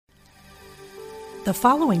The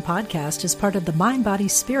following podcast is part of the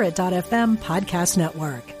MindBodySpirit.fm podcast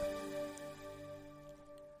network.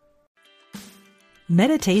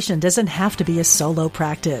 Meditation doesn't have to be a solo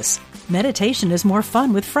practice. Meditation is more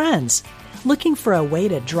fun with friends. Looking for a way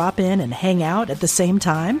to drop in and hang out at the same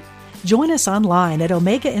time? Join us online at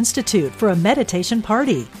Omega Institute for a meditation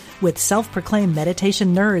party with self-proclaimed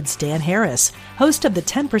meditation nerds Dan Harris, host of the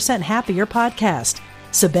 10% Happier podcast,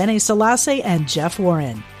 Sebene Selassie, and Jeff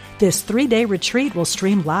Warren. This 3-day retreat will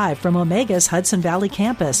stream live from Omega's Hudson Valley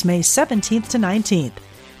campus May 17th to 19th.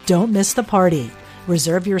 Don't miss the party.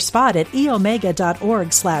 Reserve your spot at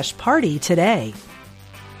eomega.org/party today.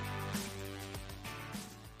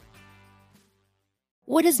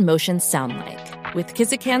 What does motion sound like? With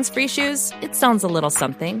Kizikans free shoes, it sounds a little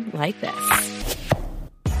something like this.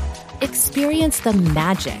 Experience the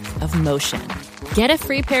magic of motion. Get a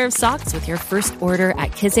free pair of socks with your first order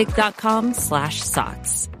at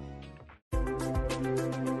kizik.com/socks.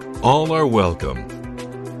 All are welcome.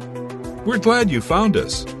 We're glad you found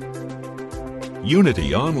us.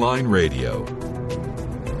 Unity Online Radio,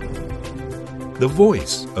 the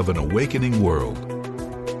voice of an awakening world.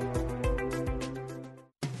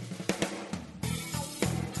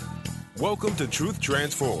 Welcome to Truth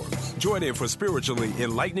Transforms. Join in for spiritually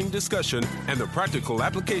enlightening discussion and the practical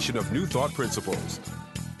application of New Thought principles.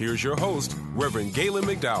 Here's your host, Reverend Galen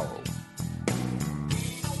McDowell.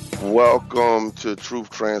 Welcome to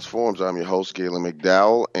Truth Transforms. I'm your host, Galen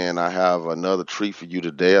McDowell, and I have another treat for you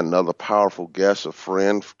today, another powerful guest, a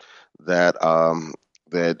friend that I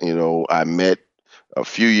met a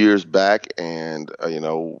few years back, and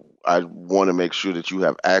I want to make sure that you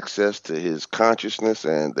have access to his consciousness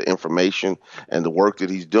and the information and the work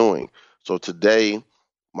that he's doing. So today,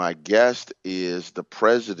 my guest is the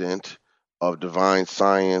president of Divine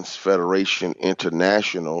Science Federation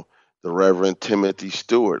International, the Reverend Timothy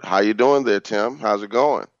Stewart. How you doing there, Tim? How's it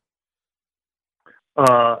going?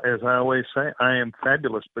 As I always say, I am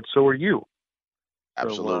fabulous, but so are you.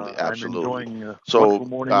 Absolutely, absolutely. I'm enjoying wonderful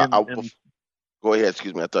morning. Go ahead.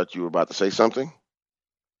 Excuse me. I thought you were about to say something.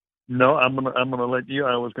 No, I'm gonna let you.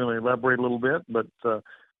 I was going to elaborate a little bit, but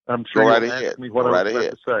I'm sure you'll ask me what I was about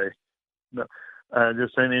to say. No,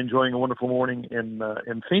 just saying, enjoying a wonderful morning in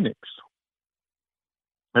Phoenix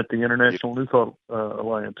at the International New Thought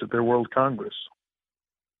Alliance at their World Congress.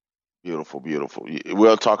 Beautiful, beautiful.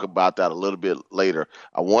 We'll talk about that a little bit later.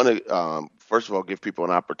 I want to, first of all, give people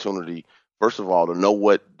an opportunity, first of all, to know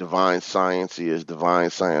what Divine Science is, Divine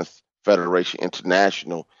Science Federation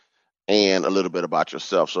International, and a little bit about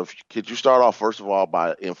yourself. So could you start off, first of all,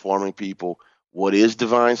 by informing people what is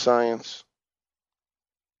Divine Science?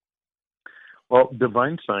 Well,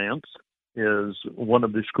 Divine Science is one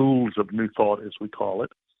of the schools of New Thought, as we call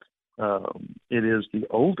it. It is the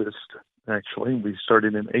oldest, actually. We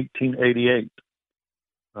started in 1888.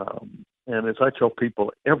 And as I tell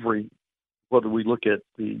people, whether we look at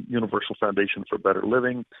the Universal Foundation for Better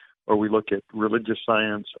Living, or we look at religious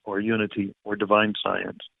science, or unity, or divine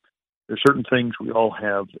science, there's certain things we all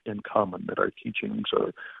have in common, that our teachings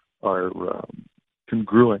are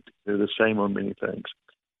congruent. They're the same on many things.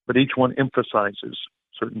 But each one emphasizes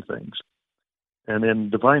certain things. And in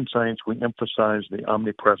divine science, we emphasize the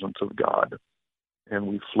omnipresence of God, and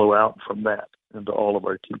we flow out from that into all of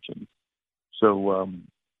our teaching. So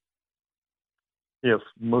if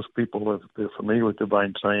most people, if they're familiar with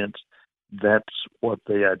divine science, that's what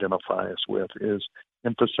they identify us with, is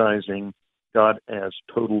emphasizing God as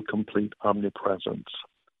total, complete omnipresence,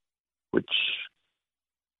 which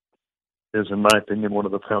is, in my opinion, one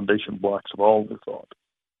of the foundation blocks of all New Thought.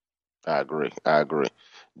 I agree.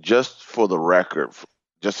 Just for the record,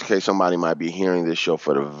 just in case somebody might be hearing this show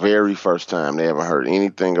for the very first time, they haven't heard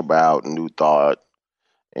anything about New Thought,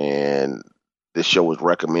 and this show was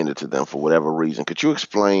recommended to them for whatever reason. Could you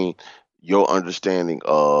explain your understanding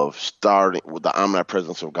of starting with the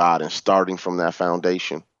omnipresence of God and starting from that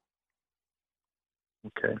foundation?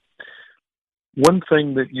 Okay. One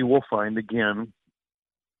thing that you will find, again,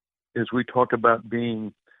 is we talk about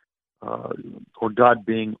being, or God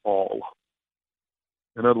being all.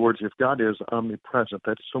 In other words, if God is omnipresent,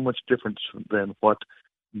 that's so much different than what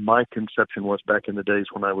my conception was back in the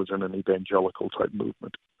days when I was in an evangelical type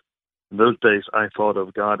movement. In those days, I thought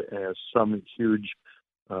of God as some huge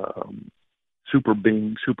super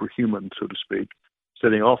being, superhuman, so to speak,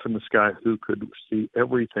 sitting off in the sky who could see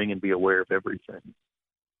everything and be aware of everything.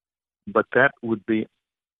 But that would be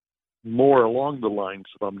more along the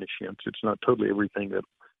lines of omniscience. It's not totally everything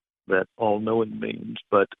that all-knowing means,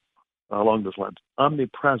 but along those lines.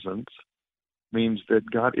 Omnipresence means that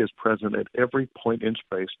God is present at every point in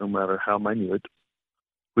space, no matter how minute,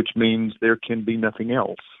 which means there can be nothing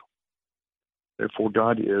else Therefore,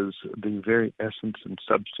 God is the very essence and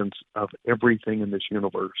substance of everything in this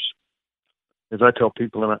universe. As I tell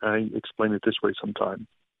people, and I explain it this way sometimes,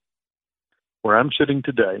 where I'm sitting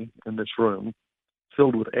today in this room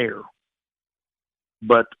filled with air,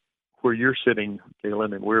 but where you're sitting,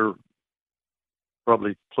 Galen, and we're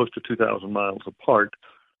probably close to 2,000 miles apart,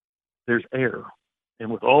 there's air. And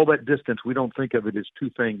with all that distance, we don't think of it as two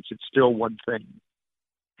things. It's still one thing.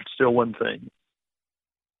 It's still one thing.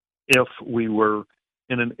 If we were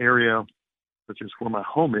in an area such as where my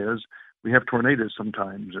home is, we have tornadoes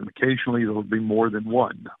sometimes, and occasionally there will be more than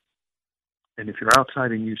one. And if you're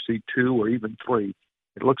outside and you see two or even three,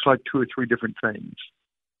 it looks like two or three different things.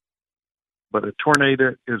 But a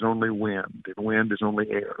tornado is only wind, and wind is only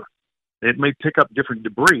air. It may pick up different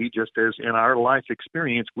debris, just as in our life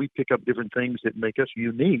experience, we pick up different things that make us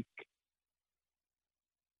unique.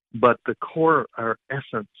 But the core, our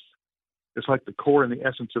essence, it's like the core and the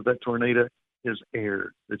essence of that tornado is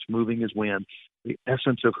air that's moving as wind. The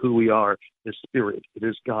essence of who we are is spirit. It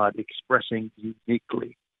is God expressing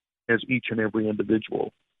uniquely as each and every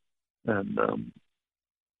individual. And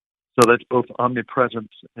so that's both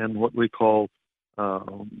omnipresence and what we call,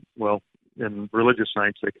 in religious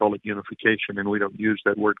science, they call it unification, and we don't use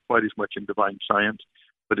that word quite as much in divine science,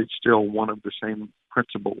 but it's still one of the same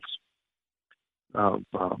principles of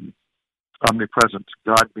omnipresence,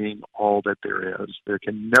 God being all that there is. There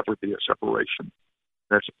can never be a separation.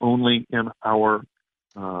 That's only in our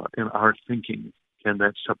thinking can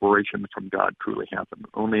that separation from God truly happen.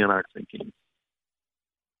 Only in our thinking.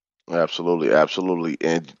 Absolutely, absolutely.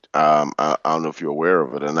 And I don't know if you're aware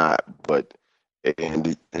of it or not, but in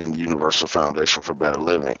the Universal Foundation for Better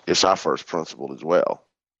Living, it's our first principle as well.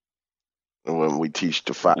 And when we teach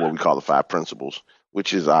what we call the five principles,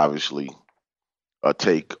 which is obviously a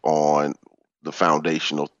take on the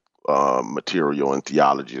foundational material and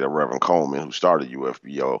theology that Reverend Coleman, who started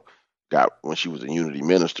UFBO, got when she was a Unity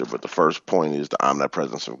minister. But the first point is the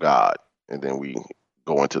omnipresence of God, and then we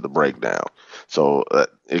go into the breakdown. So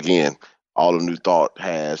again, all of New Thought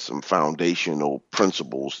has some foundational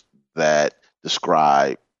principles that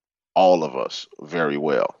describe all of us very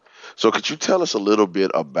well. So could you tell us a little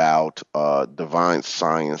bit about Divine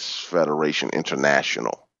Science Federation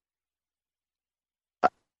International?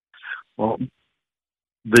 Well,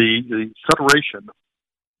 the Federation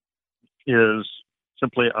is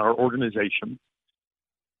simply our organization.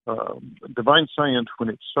 Divine Science, when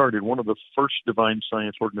it started, one of the first Divine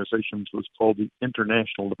Science organizations was called the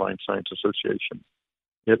International Divine Science Association.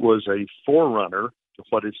 It was a forerunner to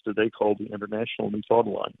what is today called the International New Thought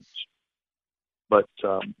Alliance. But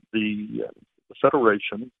the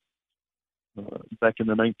Federation, back in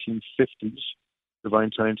the 1950s,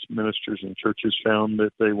 Divine Science ministers and churches found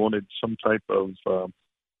that they wanted some type of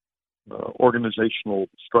organizational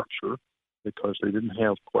structure because they didn't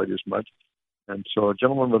have quite as much. And so a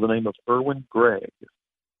gentleman by the name of Erwin Gregg,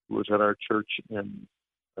 who was at our church in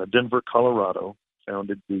Denver, Colorado,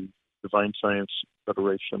 founded the Divine Science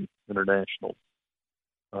Federation International.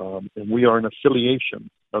 And we are an affiliation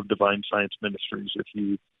of Divine Science Ministries. If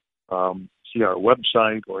you see our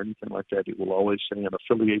website or anything like that, it will always say an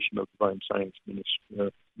affiliation of Divine Science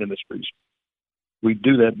Ministries. We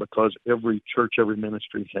do that because every church, every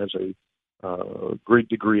ministry has a great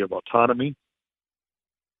degree of autonomy,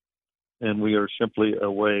 and we are simply a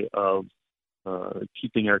way of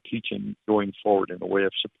keeping our teaching going forward and a way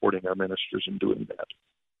of supporting our ministers in doing that.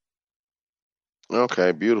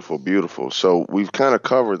 Okay, beautiful, beautiful. So we've kind of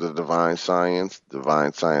covered the Divine Science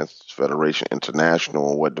Federation International,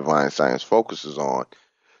 and what Divine Science focuses on.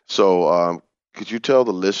 So could you tell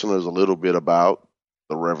the listeners a little bit about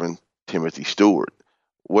the Reverend Timothy Stewart?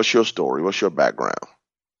 What's your story? What's your background?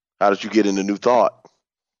 How did you get into New Thought?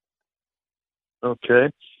 Okay.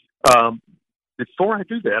 Before I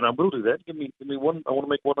do that, I will do that. Give me one. I want to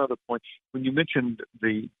make one other point. When you mentioned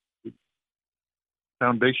the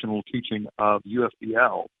foundational teaching of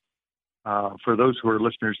UFBL, for those who are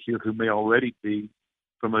listeners here who may already be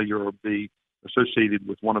familiar or be associated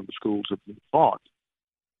with one of the schools of New Thought,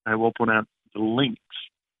 I will point out the links,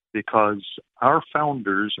 because our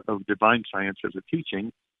founders of Divine Science as a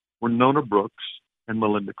teaching were Nona Brooks and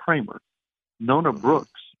Melinda Kramer. Nona Brooks'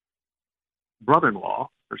 brother-in-law,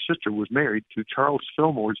 her sister, was married to Charles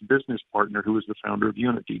Fillmore's business partner, who was the founder of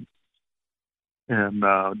Unity. And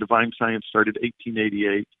Divine Science started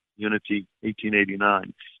 1888, Unity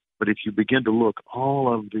 1889. But if you begin to look,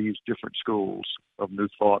 all of these different schools of New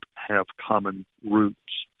Thought have common roots,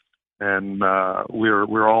 and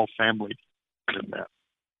we're all family in that.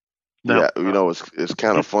 Now, Yeah, it's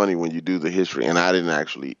kind of funny when you do the history, and I didn't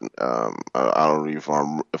actually. I don't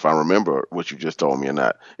know if I remember what you just told me or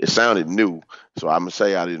not. It sounded new, so I'm gonna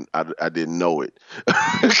say I didn't know it.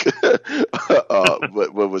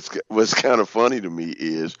 But what's kind of funny to me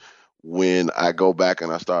is when I go back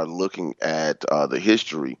and I start looking at the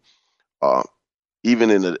history. Uh,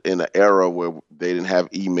 Even in the era where they didn't have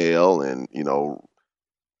email and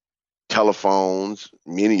telephones,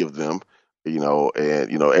 many of them,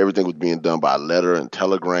 and everything was being done by letter and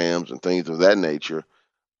telegrams and things of that nature.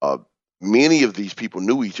 Uh, Many of these people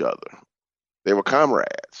knew each other. They were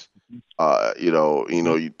comrades.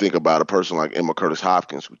 You think about a person like Emma Curtis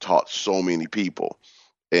Hopkins who taught so many people,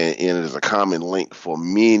 and it is a common link for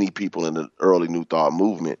many people in the early New Thought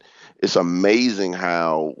movement. It's amazing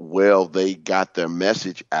how well they got their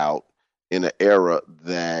message out in an era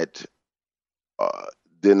that uh,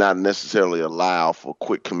 did not necessarily allow for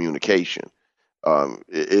quick communication.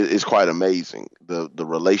 It's quite amazing the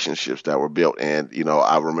relationships that were built. And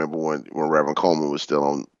I remember when Reverend Coleman was still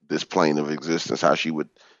on this plane of existence, how she would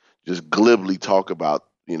just glibly talk about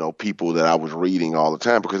people that I was reading all the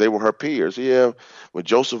time because they were her peers. Yeah, when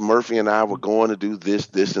Joseph Murphy and I were going to do this,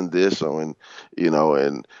 and this, and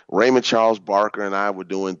Raymond Charles Barker and I were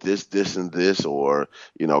doing this, and this, or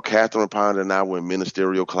Catherine Ponder and I were in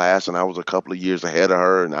ministerial class, and I was a couple of years ahead of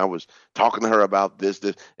her, and I was talking to her about this,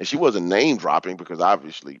 and she wasn't name dropping because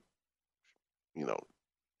obviously, you know,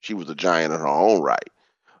 she was a giant in her own right.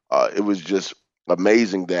 It was just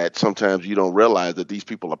amazing that sometimes you don't realize that these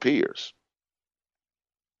people are peers.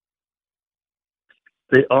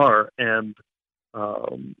 they are, and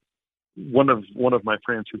one of my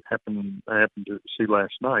friends who I happened to see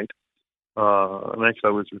last night, and actually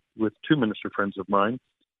I was with two minister friends of mine,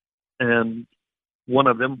 and one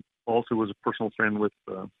of them also was a personal friend with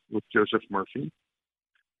Joseph Murphy.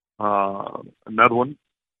 Another one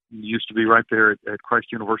used to be right there at Christ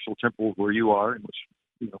Universal Temple where you are, and was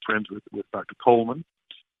friends with Dr. Coleman.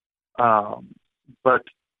 But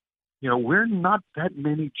we're not that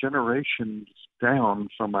many generations down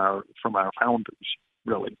from our founders,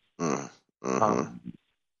 really. Mm-hmm.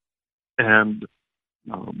 And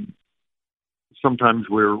sometimes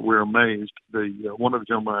we're amazed. One of the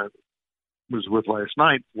gentlemen I was with last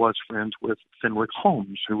night was friends with Fenwick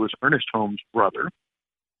Holmes, who was Ernest Holmes' brother,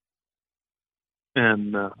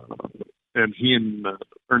 and he and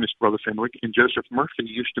Ernest brother Fenwick and Joseph Murphy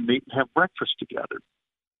used to meet and have breakfast together.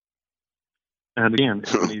 And again,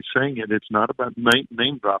 when he's saying it, it's not about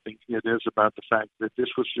name dropping. It is about the fact that this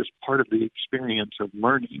was just part of the experience of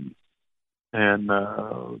learning. And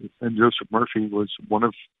Joseph Murphy was one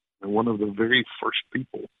of the very first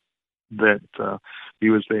people that he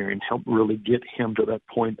was there and helped really get him to that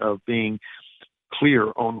point of being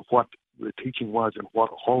clear on what the teaching was and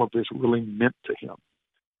what all of this really meant to him.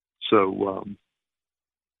 So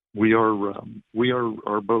we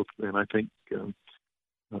are both, and I think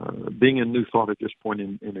being in New Thought at this point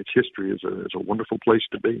in its history is a wonderful place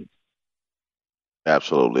to be.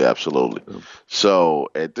 Absolutely. So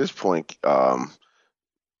at this point, can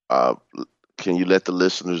you let the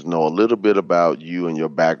listeners know a little bit about you and your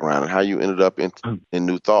background and how you ended up in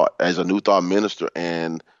New Thought as a New Thought minister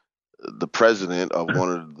and the president of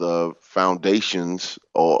one of the foundations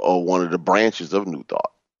or one of the branches of New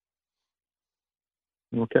Thought?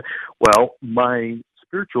 Okay. Well, my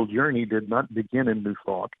spiritual journey did not begin in New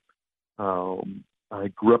Thought. I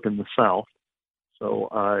grew up in the South, so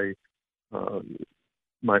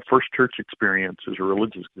my first church experiences or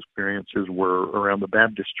religious experiences were around the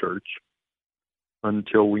Baptist church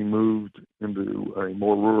until we moved into a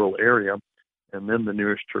more rural area, and then the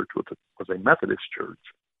nearest church was a Methodist church.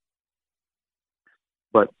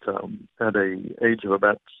 But at an age of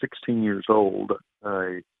about 16 years old,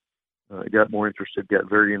 I got more interested, got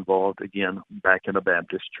very involved again back in a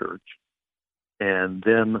Baptist church, and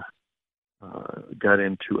then got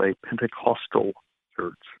into a Pentecostal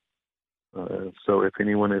church. So if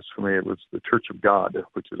anyone is familiar with the Church of God,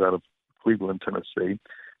 which is out of Cleveland, Tennessee,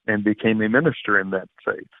 and became a minister in that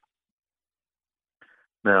faith.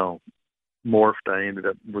 Now, morphed, I ended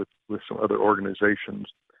up with some other organizations,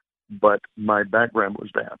 but my background was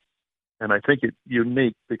that. And I think it's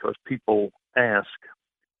unique because people ask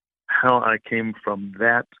how I came from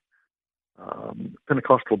that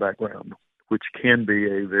Pentecostal background, which can be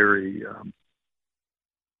a very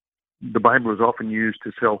the Bible is often used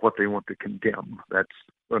to tell what they want to condemn. That's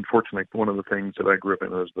unfortunately one of the things that I grew up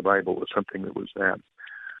in, is the Bible was something that was that.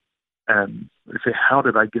 And they say, how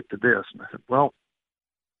did I get to this? And I said, well,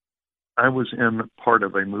 I was in part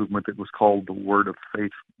of a movement that was called the Word of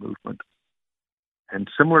Faith movement. And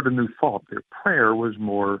similar to New Thought, their prayer was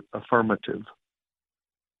more affirmative.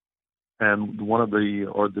 And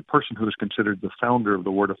the person who is considered the founder of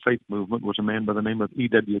the Word of Faith movement was a man by the name of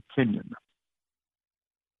E.W. Kenyon.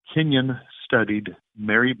 Kenyon studied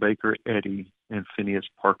Mary Baker Eddy and Phineas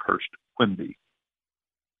Parkhurst Quimby.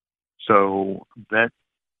 So that,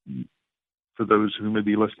 for those who may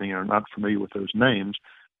be listening and are not familiar with those names,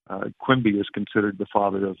 Quimby is considered the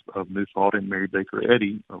father of New Thought, and Mary Baker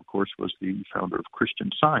Eddy, of course, was the founder of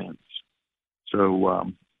Christian Science. So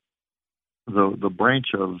the branch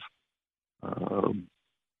of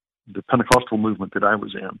the Pentecostal movement that I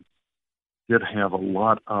was in did have a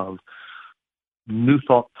lot of New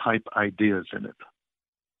Thought type ideas in it.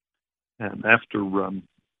 And after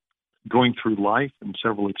going through life and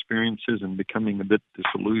several experiences and becoming a bit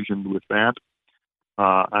disillusioned with that,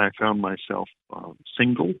 I found myself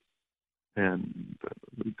single and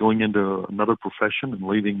going into another profession and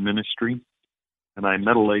leaving ministry. And I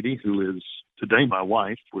met a lady who is today my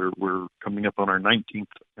wife. We're coming up on our 19th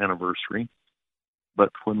anniversary. But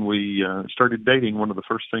when we started dating, one of the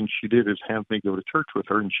first things she did is have me go to church with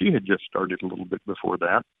her, and she had just started a little bit before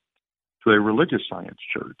that to a religious science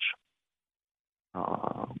church.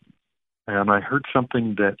 And I heard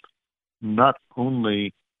something that not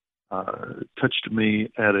only touched me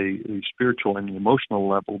at a spiritual and emotional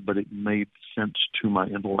level, but it made sense to my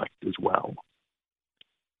intellect as well.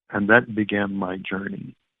 And that began my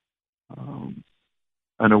journey.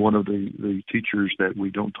 I know one of the teachers that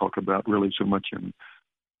we don't talk about really so much in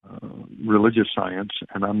religious science,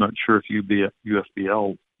 and I'm not sure if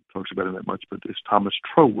UFBL talks about it that much, but it's Thomas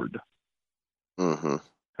Troward. Mm-hmm.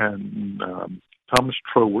 And Thomas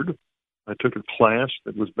Troward, I took a class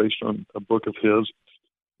that was based on a book of his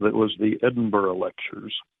that was the Edinburgh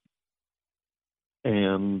Lectures.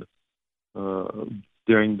 And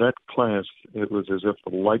during that class, it was as if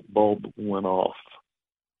the light bulb went off.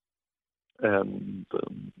 And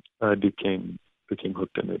I became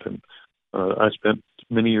hooked in it. And I spent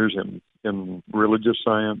many years in religious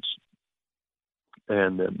science,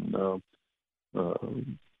 and then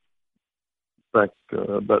back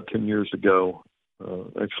about 10 years ago,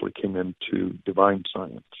 actually came into divine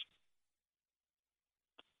science.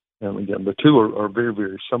 And again, the two are very,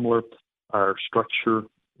 very similar. Our structure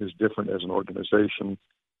is different as an organization.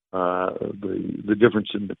 The difference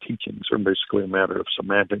in the teachings are basically a matter of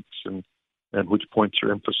semantics and which points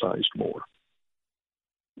are emphasized more.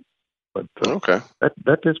 But okay,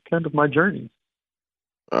 that is kind of my journey.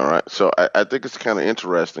 All right. So I think it's kind of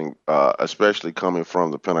interesting, especially coming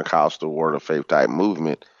from the Pentecostal Word of Faith type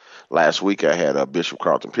movement. Last week I had Bishop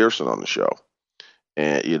Carlton Pearson on the show,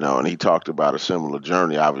 and and he talked about a similar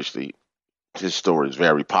journey. Obviously, his story is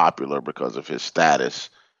very popular because of his status,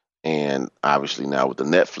 and obviously now with the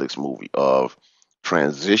Netflix movie of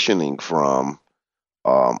transitioning from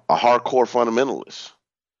a hardcore fundamentalist,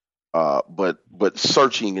 but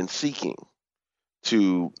searching and seeking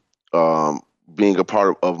to being a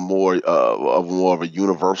part of more of a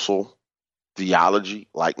universal theology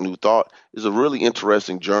like New Thought is a really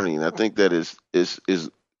interesting journey, and I think that is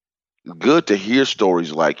good to hear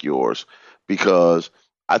stories like yours, because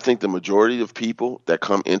I think the majority of people that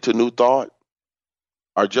come into New Thought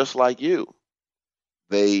are just like you.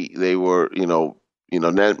 They were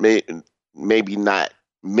maybe not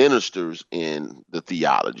ministers in the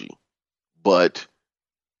theology, but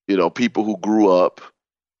people who grew up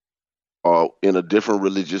in a different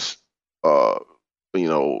religious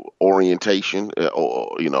orientation,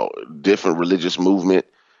 or different religious movement.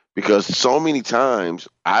 Because so many times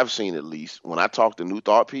I've seen, at least when I talk to New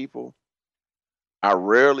Thought people, I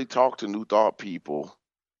rarely talk to New Thought people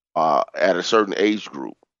at a certain age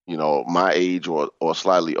group, my age or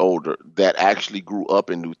slightly older, that actually grew up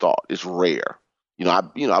in New Thought. It's rare.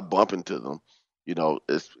 I bump into them,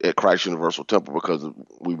 it's at Christ Universal Temple, because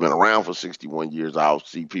we've been around for 61 years. I'll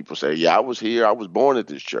see people say, yeah, I was here. I was born at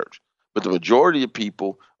this church. But the majority of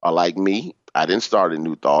people are like me. I didn't start in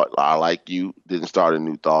New Thought. I, like you, didn't start in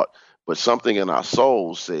New Thought. But something in our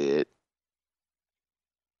souls said,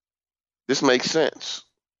 this makes sense.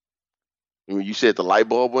 And when you said the light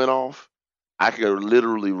bulb went off, I can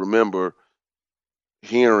literally remember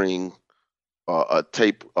hearing a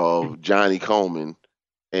tape of Johnny Coleman,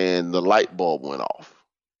 and the light bulb went off.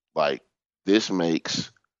 Like, this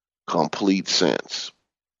makes complete sense.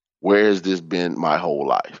 Where has this been my whole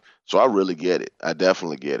life? So I really get it. I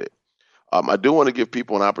definitely get it. I do want to give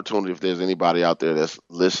people an opportunity, if there's anybody out there that's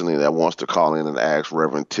listening that wants to call in and ask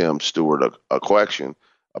Reverend Tim Stewart a question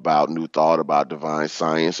about New Thought, about divine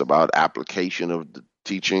science, about application of the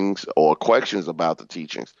teachings, or questions about the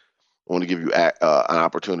teachings. I want to give you an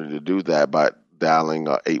opportunity to do that by dialing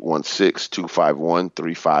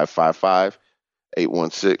 816-251-3555,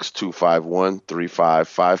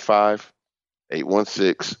 816-251-3555.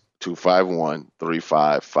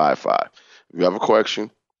 816-251-3555. If you have a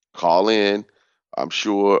question, call in. I'm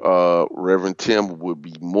sure Reverend Tim would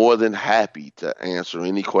be more than happy to answer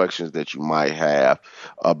any questions that you might have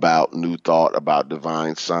about New Thought, about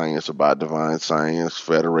Divine Science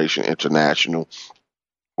Federation International,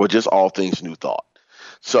 or just all things New Thought.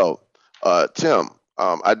 So, Tim,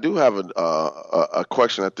 I do have a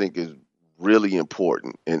question I think is really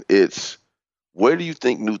important, and it's, where do you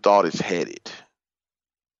think New Thought is headed?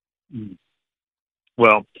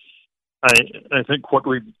 Well, I think what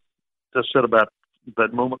we just said about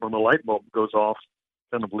that moment when the light bulb goes off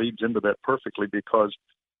kind of leads into that perfectly, because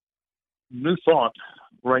New Thought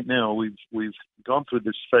right now, we've gone through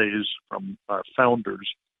this phase from our founders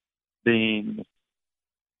being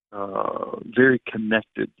very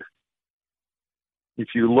connected.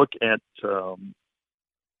 If you look at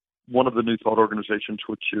one of the New Thought organizations,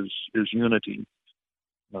 which is Unity,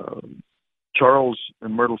 Charles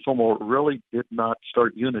and Myrtle Fillmore really did not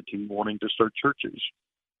start Unity wanting to start churches.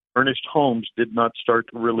 Ernest Holmes did not start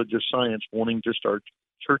Religious Science wanting to start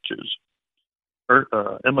churches.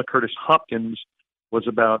 Emma Curtis Hopkins was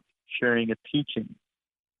about sharing a teaching.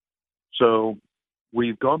 So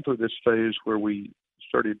we've gone through this phase where we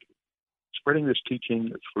started spreading this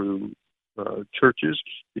teaching through churches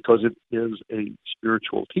because it is a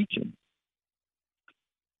spiritual teaching.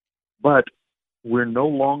 But we're no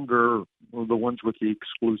longer the ones with the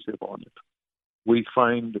exclusive on it. We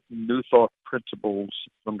find New Thought principles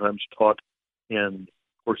sometimes taught in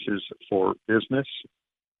courses for business.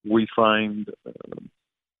 We find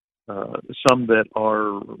some that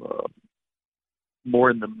are more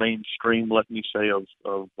in the mainstream, let me say,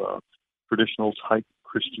 of traditional type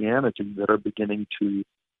Christianity that are beginning to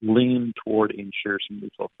lean toward and share some New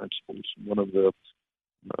Thought principles. One of the,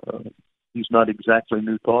 he's not exactly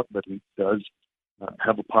New Thought, but he does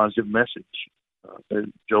have a positive message.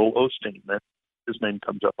 Joel Osteen, his name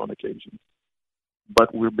comes up on occasion.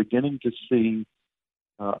 But we're beginning to see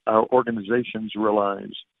our organizations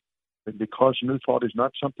realize that because New Thought is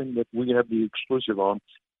not something that we have the exclusive on,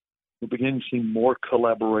 we're beginning to see more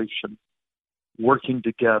collaboration, working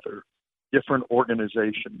together, different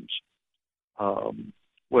organizations.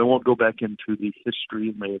 We won't go back into the history,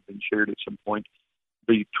 it may have been shared at some point,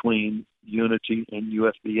 between Unity and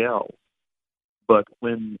UFBL. But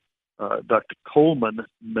when Dr. Coleman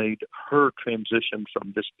made her transition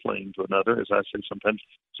from this plane to another, as I say sometimes,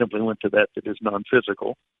 simply went to that is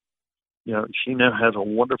non-physical. You know, she now has a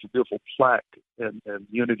wonderful, beautiful plaque in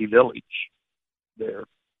Unity Village there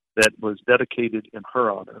that was dedicated in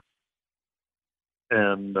her honor.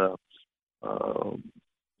 And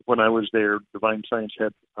when I was there, Divine Science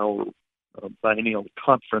had our biennial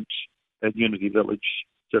conference at Unity Village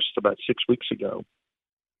just about 6 weeks ago.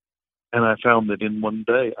 And I found that in one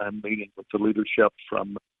day I'm meeting with the leadership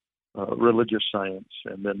from Religious Science,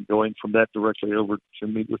 and then going from that directly over to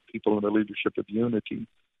meet with people in the leadership of Unity.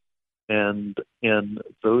 And in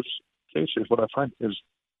those cases, what I find is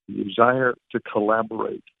the desire to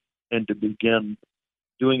collaborate and to begin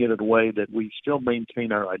doing it in a way that we still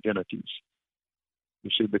maintain our identities.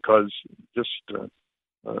 You see, because just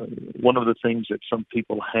one of the things that some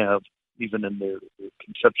people have, even in their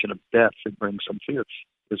conception of death, that brings some fear,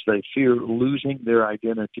 is they fear losing their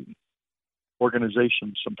identity.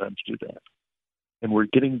 Organizations sometimes do that. And we're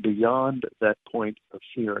getting beyond that point of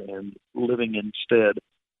fear and living instead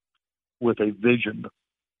with a vision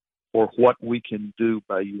for what we can do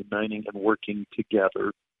by uniting and working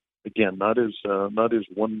together. Again, not as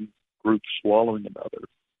one group swallowing another,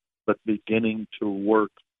 but beginning to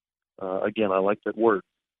work. Again, I like that word,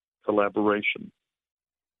 collaboration,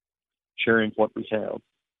 sharing what we have.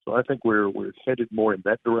 So I think we're headed more in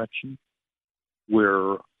that direction.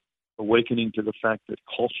 We're awakening to the fact that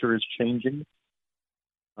culture is changing.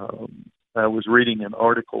 I was reading an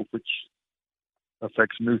article which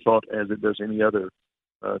affects New Thought as it does any other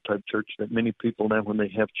type church, that many people now, when they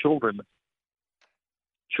have children,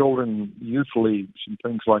 youth leagues and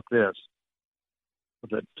things like this,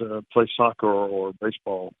 that play soccer or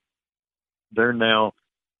baseball, they're now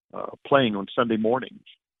playing on Sunday mornings.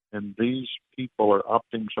 And these people are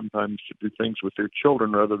opting sometimes to do things with their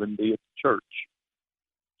children rather than be at the church.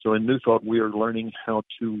 So in New Thought, we are learning how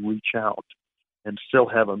to reach out and still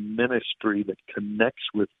have a ministry that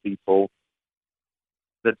connects with people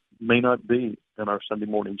that may not be in our Sunday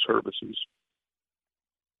morning services.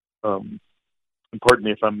 And pardon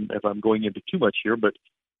me if I'm going into too much here, but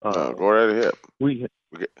go right ahead. We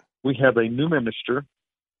have a new minister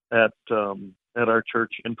at our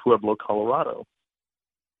church in Pueblo, Colorado.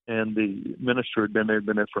 And the minister had been there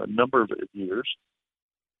for a number of years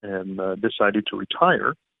and decided to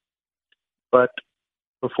retire. But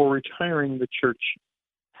before retiring, the church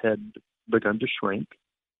had begun to shrink.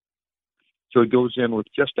 So he goes in with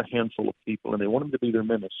just a handful of people, and they want him to be their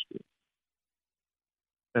minister.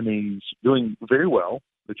 And he's doing very well.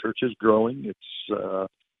 The church is growing. It's,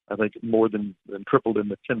 I think, more than tripled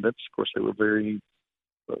in attendance. Of course, they were very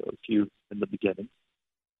few in the beginning.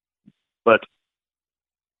 But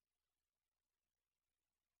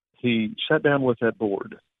he sat down with that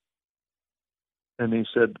board, and he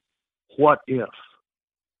said, what if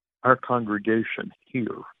our congregation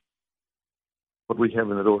here, what we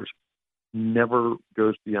have in the doors, never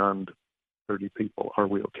goes beyond 30 people? Are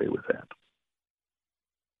we okay with that?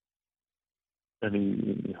 And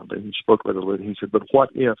he spoke about it a little. He said, but what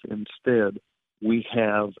if instead we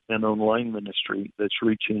have an online ministry that's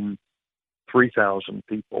reaching 3,000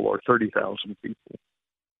 people or 30,000 people?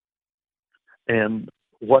 And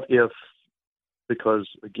what if, because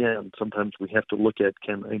again, sometimes we have to look at,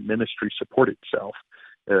 can a ministry support itself?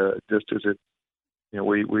 Just as it,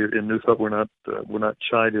 we're in New Thought, we're not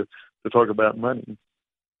shy to talk about money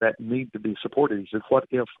that need to be supported. He said, what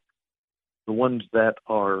if the ones that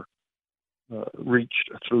are reached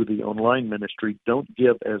through the online ministry don't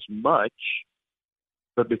give as much,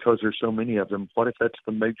 but because there's so many of them, what if that's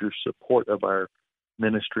the major support of our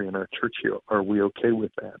ministry and our church here? Are we okay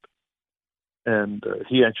with that? And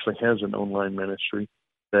he actually has an online ministry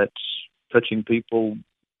that's touching people,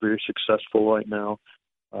 very successful right now.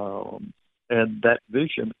 And that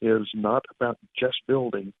vision is not about just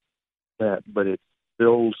building that, but it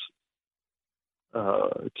builds,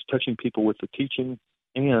 it's touching people with the teaching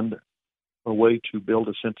and a way to build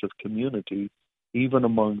a sense of community, even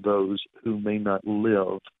among those who may not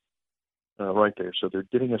live right there. So they're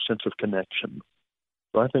getting a sense of connection.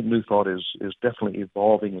 So I think New Thought is definitely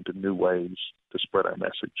evolving into new ways to spread our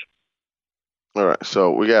message. All right.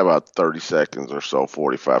 So we got about 30 seconds or so,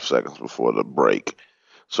 45 seconds before the break.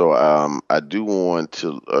 So I do want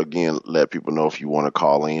to, again, let people know if you want to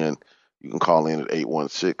call in, you can call in at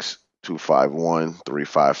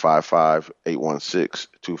 816-251-3555,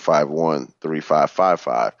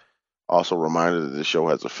 816-251-3555. Also, a reminder that this show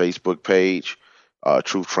has a Facebook page,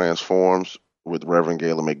 Truth Transforms with Reverend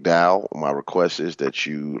Galen McDowell. My request is that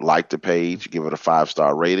you like the page, give it a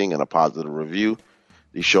 5-star rating and a positive review.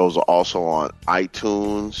 These shows are also on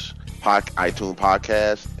iTunes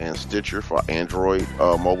Podcast and Stitcher for Android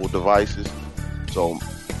mobile devices. So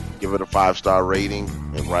give it a 5-star rating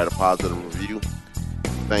and write a positive review.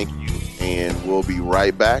 Thank you, and we'll be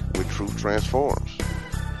right back with Truth Transforms.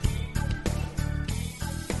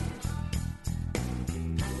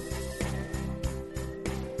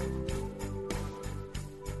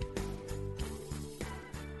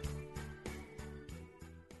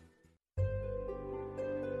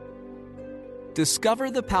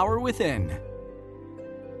 Discover the power within.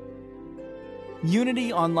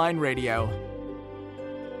 Unity Online Radio.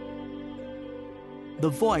 The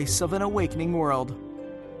voice of an awakening world.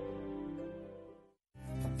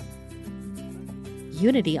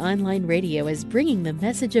 Unity Online Radio is bringing the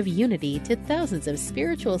message of unity to thousands of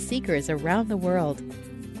spiritual seekers around the world.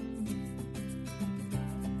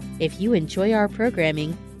 If you enjoy our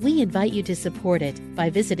programming, we invite you to support it by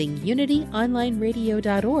visiting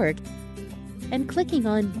unityonlineradio.org and clicking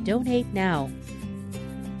on Donate Now.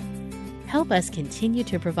 Help us continue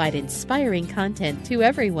to provide inspiring content to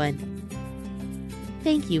everyone.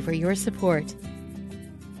 Thank you for your support.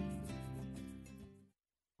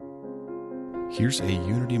 Here's a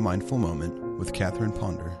Unity Mindful Moment with Catherine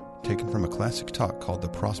Ponder, taken from a classic talk called The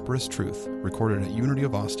Prosperous Truth, recorded at Unity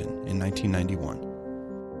of Austin in 1991.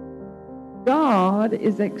 God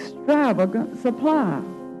is extravagant supply.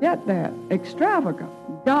 Get that? Extravagant.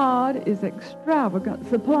 God is extravagant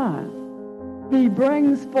supply. He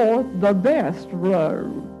brings forth the best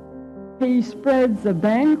robe. He spreads a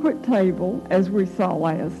banquet table, as we saw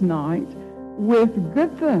last night, with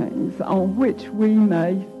good things on which we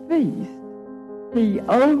may feast. He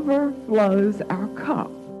overflows our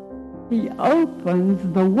cup. He opens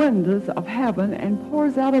the windows of heaven and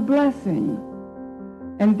pours out a blessing.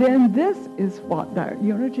 And then this is what the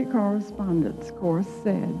Unity Correspondence Course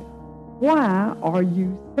said. Why are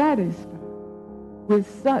you satisfied with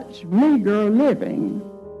such meager living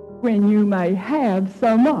when you may have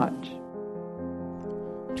so much?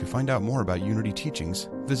 To find out more about Unity teachings,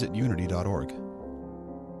 visit unity.org.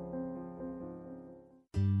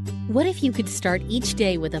 What if you could start each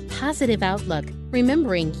day with a positive outlook,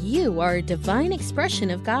 remembering you are a divine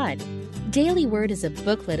expression of God? Daily Word is a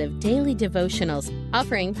booklet of daily devotionals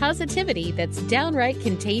offering positivity that's downright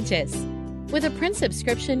contagious. With a print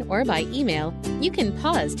subscription or by email, you can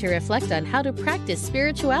pause to reflect on how to practice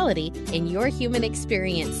spirituality in your human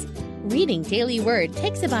experience. Reading Daily Word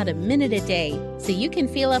takes about a minute a day, so you can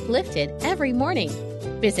feel uplifted every morning.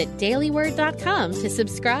 Visit dailyword.com to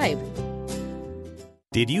subscribe.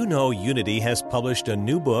 Did you know Unity has published a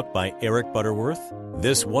new book by Eric Butterworth?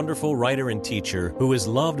 This wonderful writer and teacher, who is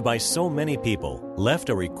loved by so many people, left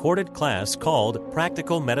a recorded class called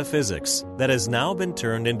Practical Metaphysics that has now been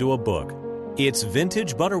turned into a book. It's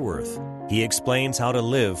vintage Butterworth. He explains how to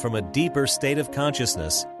live from a deeper state of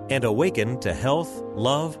consciousness and awaken to health,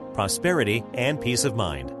 love, prosperity, and peace of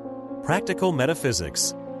mind. Practical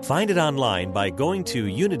Metaphysics. Find it online by going to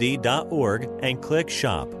unity.org and click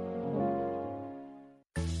Shop.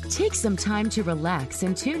 Take some time to relax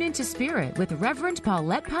and tune into Spirit with Reverend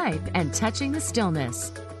Paulette Pipe and Touching the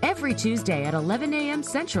Stillness. Every Tuesday at 11 a.m.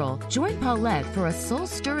 Central, join Paulette for a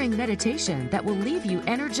soul-stirring meditation that will leave you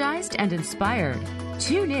energized and inspired.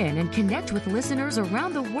 Tune in and connect with listeners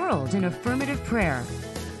around the world in affirmative prayer.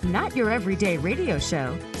 Not your everyday radio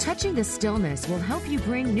show, Touching the Stillness will help you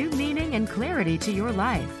bring new meaning and clarity to your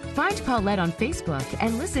life. Find Paulette on Facebook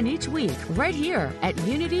and listen each week right here at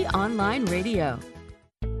Unity Online Radio.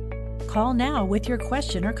 Call now with your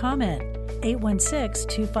question or comment.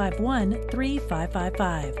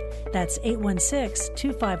 816-251-3555. That's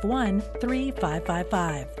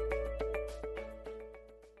 816-251-3555.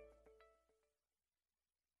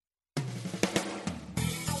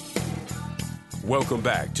 Welcome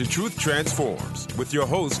back to Truth Transforms with your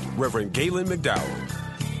host, Reverend Galen McDowell.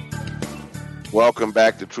 Welcome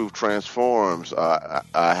back to Truth Transforms. I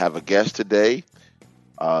have a guest today,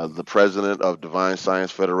 the president of Divine Science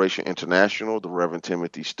Federation International, the Reverend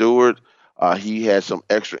Timothy Stewart. He had some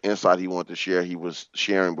extra insight he wanted to share. He was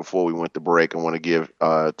sharing before we went to break. I want to give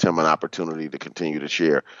Tim an opportunity to continue to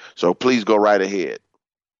share. So please go right ahead.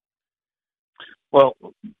 Well,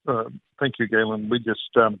 thank you, Galen. We just,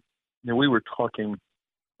 we were talking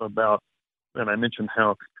about, and I mentioned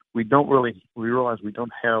how we realize we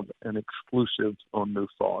don't have an exclusive on New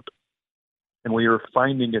Thought. And we are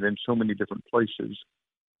finding it in so many different places.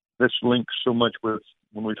 This links so much with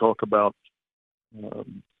when we talk about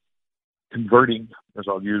converting, as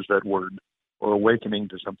I'll use that word, or awakening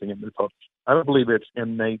to something in New Thought. I believe it's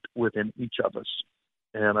innate within each of us.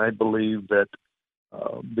 And I believe that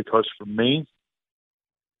because for me,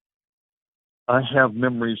 I have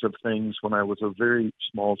memories of things when I was a very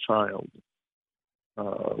small child,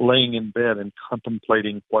 laying in bed and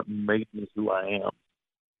contemplating what made me who I am.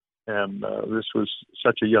 And this was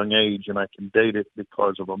such a young age, and I can date it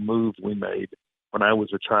because of a move we made when I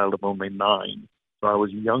was a child of only 9. So I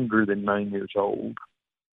was younger than 9 years old.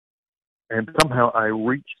 And somehow I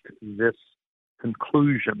reached this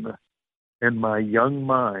conclusion in my young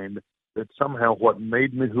mind that somehow what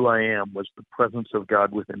made me who I am was the presence of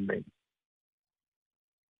God within me.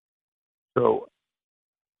 So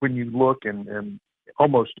when you look and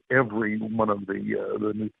almost every one of the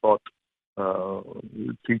New Thought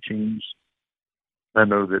teachings, I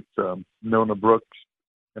know that Nona Brooks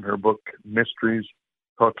in her book Mysteries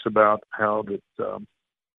talks about how that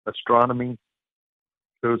astronomy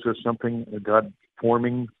shows us something, God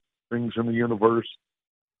forming things in the universe,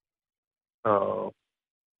 the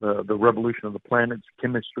revolution of the planets,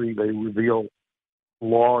 chemistry, they reveal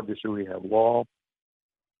law, just so we have law.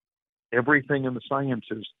 Everything in the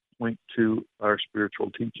sciences linked to our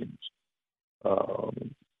spiritual teachings.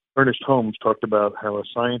 Ernest Holmes talked about how a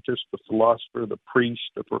scientist, the philosopher, the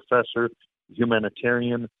priest, the professor, the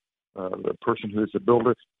humanitarian, the person who is a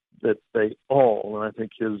builder, that they all, and I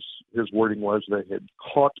think his wording was, they had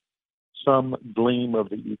caught some gleam of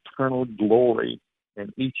the eternal glory,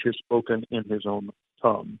 and each has spoken in his own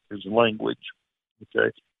tongue, his language.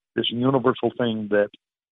 Okay, this universal thing that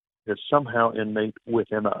is somehow innate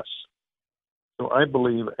within us. So I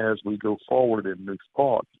believe as we go forward in New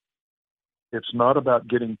Thought, it's not about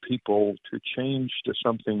getting people to change to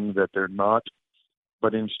something that they're not,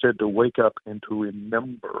 but instead to wake up and to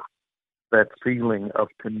remember that feeling of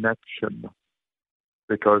connection.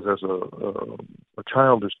 Because as a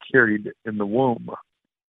child is carried in the womb,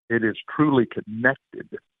 it is truly connected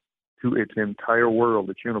to its entire world,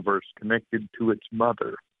 its universe, connected to its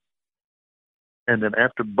mother. And then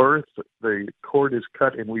after birth, the cord is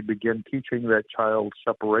cut and we begin teaching that child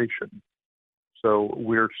separation. So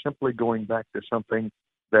we're simply going back to something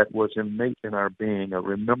that was innate in our being, a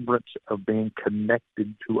remembrance of being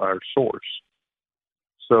connected to our source.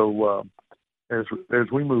 So as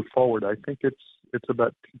we move forward, I think it's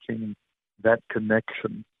about teaching that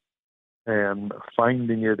connection and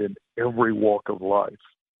finding it in every walk of life,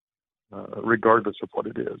 regardless of what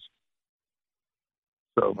it is.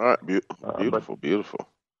 So, all right, beautiful.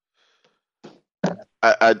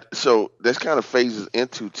 So this kind of phases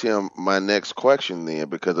into, Tim, my next question then,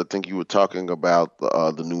 because I think you were talking about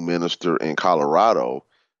the new minister in Colorado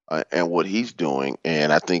and what he's doing,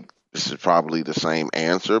 and I think this is probably the same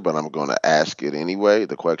answer, but I'm going to ask it anyway,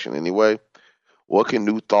 the question anyway. What can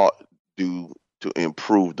New Thought do to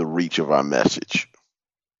improve the reach of our message?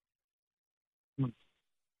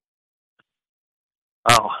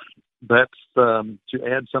 Oh, that's to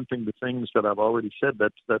add something to things that I've already said.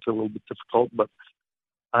 That's a little bit difficult, but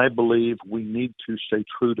I believe we need to stay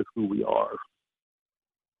true to who we are,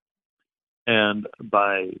 and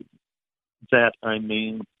by that I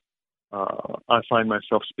mean I find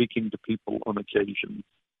myself speaking to people on occasion,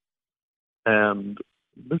 and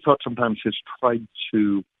New Thought sometimes has tried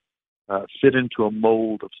to fit into a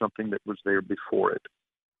mold of something that was there before it.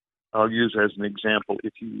 I'll use as an example,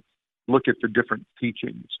 if you look at the different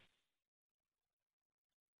teachings,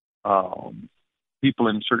 people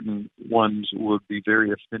in certain ones would be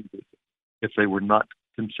very offended if they were not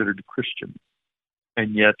considered Christian.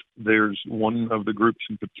 And yet there's one of the groups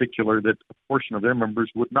in particular that a portion of their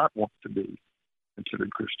members would not want to be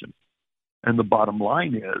considered Christian. And the bottom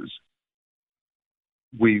line is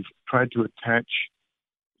we've tried to attach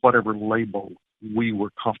whatever label we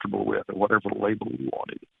were comfortable with or whatever label we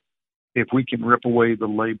wanted. If we can rip away the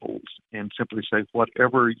labels and simply say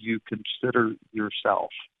whatever you consider yourself,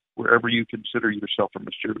 wherever you consider yourself from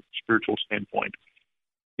a spiritual standpoint,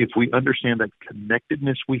 if we understand that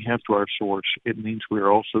connectedness we have to our source, it means we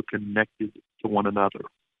are also connected to one another.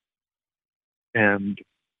 And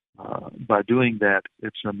by doing that,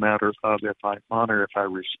 it's a matter of if I honor, if I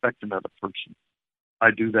respect another person,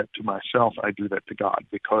 I do that to myself, I do that to God,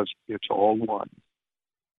 because it's all one.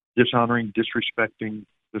 Dishonoring, disrespecting,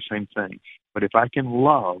 the same thing. But if I can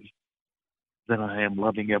love, then I am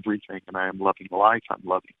loving everything, and I am loving life, I'm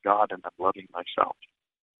loving God, and I'm loving myself.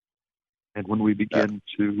 And when we begin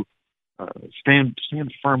to stand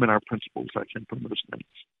firm in our principles, I think, from those things,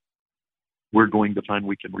 we're going to find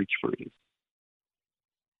we can reach further.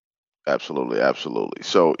 Absolutely, absolutely.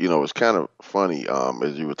 So, it's kind of funny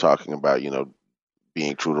as you were talking about,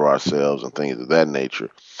 being true to ourselves and things of that nature.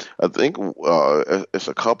 I think it's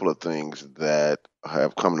a couple of things that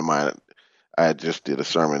have come to mind. I just did a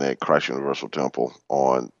sermon at Christ Universal Temple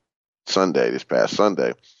on Sunday, this past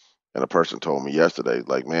Sunday, and a person told me yesterday,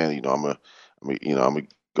 like, man, I'm gonna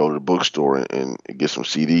go to the bookstore and get some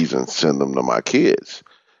CDs and send them to my kids.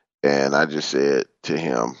 And I just said to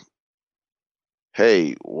him,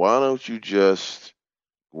 hey, why don't you just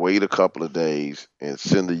wait a couple of days and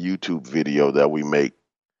send the YouTube video that we make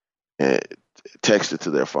and text it to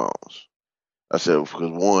their phones. I said,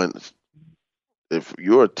 because one, if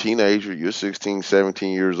you're a teenager, you're 16,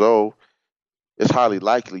 17 years old, it's highly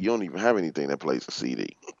likely you don't even have anything that plays a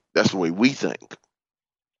CD. That's the way we think.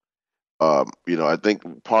 I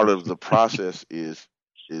think part of the process is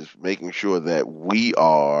making sure that we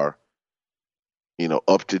are,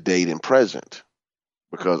 up to date and present.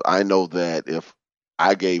 Because I know that if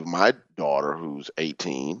I gave my daughter, who's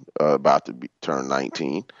 18, about to turn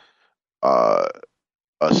 19,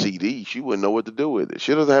 a CD, she wouldn't know what to do with it.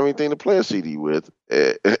 She doesn't have anything to play a CD with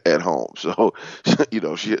at home. So,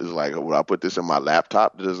 she is like, would I put this in my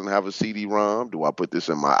laptop that doesn't have a CD-ROM? Do I put this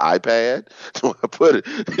in my iPad? Do I put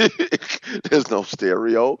it? There's no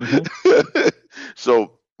stereo. Mm-hmm.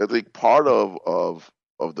 So I think part of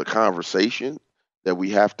the conversation that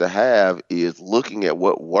we have to have is looking at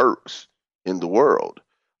what works in the world,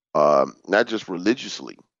 not just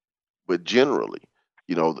religiously, but generally.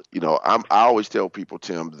 I always tell people,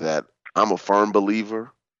 Tim, that I'm a firm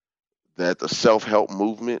believer that the self-help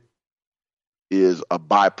movement is a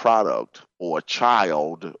byproduct or a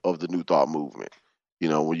child of the New Thought movement.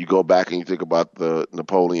 When you go back and you think about the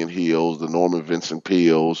Napoleon Hills, the Norman Vincent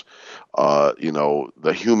Peales,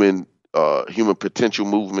 the human potential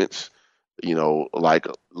movements, like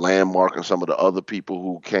Landmark and some of the other people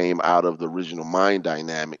who came out of the original Mind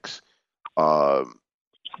Dynamics,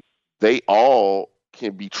 they all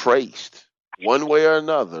can be traced one way or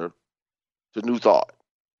another to New Thought.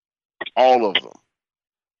 All of them.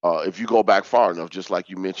 If you go back far enough, just like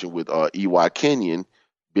you mentioned with E.Y. Kenyon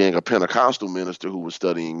being a Pentecostal minister who was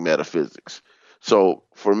studying metaphysics. So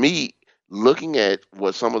for me, looking at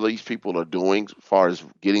what some of these people are doing as far as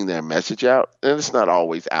getting their message out, and it's not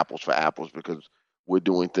always apples for apples because we're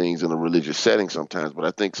doing things in a religious setting sometimes, but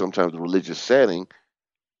I think sometimes the religious setting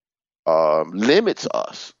limits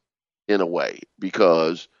us in a way,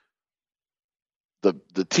 because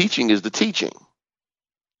the teaching is the teaching.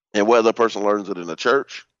 And whether a person learns it in a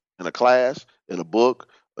church, in a class, in a book,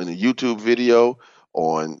 in a YouTube video,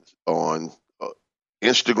 on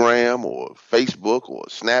Instagram or Facebook or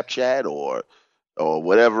Snapchat or or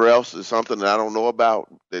whatever else is something that I don't know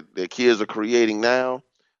about that kids are creating now.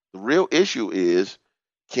 The real issue is,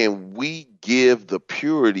 can we give the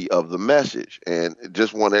purity of the message? And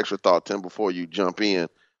just one extra thought, Tim, before you jump in.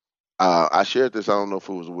 I shared this, I don't know if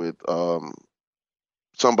it was with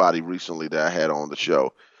somebody recently that I had on the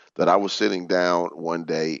show, that I was sitting down one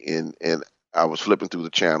day and I was flipping through the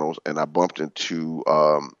channels and I bumped into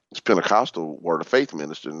this Pentecostal Word of Faith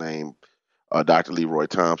minister named Dr. Leroy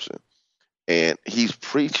Thompson. And he's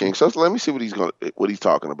preaching. So let me see what he's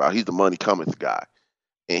talking about. He's the money cometh guy.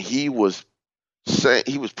 And he was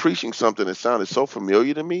preaching something that sounded so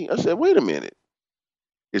familiar to me. I said, wait a minute.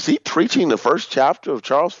 Is he preaching the first chapter of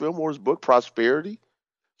Charles Fillmore's book, Prosperity?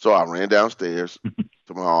 So I ran downstairs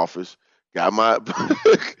to my office, got my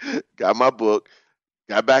book,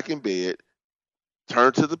 got back in bed,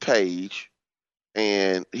 turned to the page,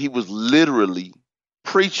 and he was literally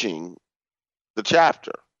preaching the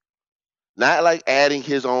chapter. Not like adding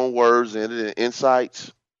his own words in it and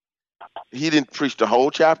insights. He didn't preach the whole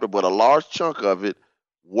chapter, but a large chunk of it,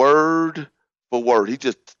 word for word. He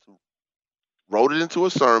just wrote it into a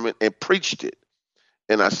sermon and preached it.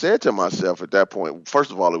 And I said to myself at that point,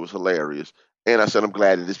 first of all, it was hilarious. And I said, I'm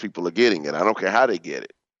glad that these people are getting it. I don't care how they get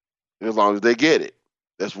it, as long as they get it.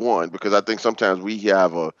 That's one, because I think sometimes we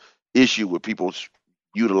have a issue with people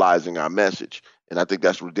utilizing our message. And I think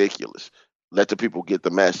that's ridiculous. Let the people get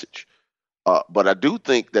the message. But I do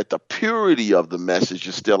think that the purity of the message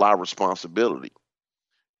is still our responsibility.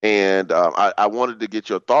 And I wanted to get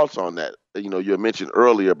your thoughts on that. You know, you mentioned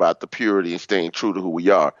earlier about the purity and staying true to who we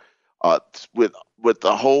are. With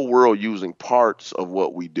the whole world using parts of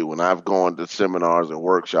what we do, and I've gone to seminars and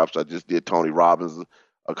workshops. I just did Tony Robbins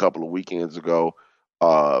a couple of weekends ago.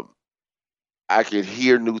 I could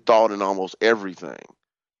hear new thought in almost everything.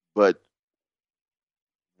 But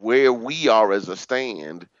where we are as a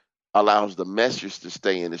stand allows the message to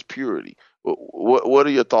stay in its purity. What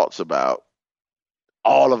are your thoughts about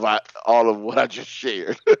all of what I just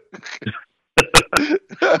shared?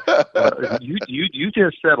 You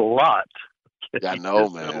just said a lot. I know,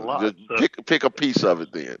 man. Just pick a piece of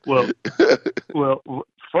it then. Well,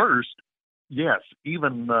 first, yes.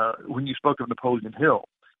 Even when you spoke of Napoleon Hill,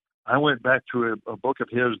 I went back to a book of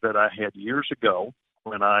his that I had years ago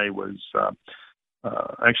when I was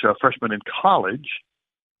actually a freshman in college,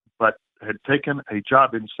 but had taken a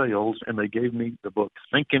job in sales, and they gave me the book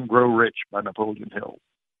Think and Grow Rich by Napoleon Hill.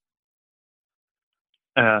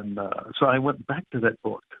 And so I went back to that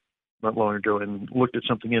book not long ago and looked at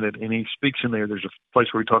something in it, and he speaks in there. There's a place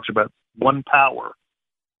where he talks about one power.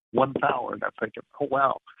 And I'm thinking, oh,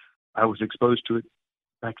 wow. I was exposed to it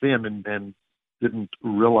back then and didn't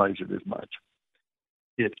realize it as much.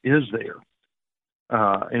 It is there.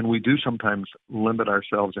 And we do sometimes limit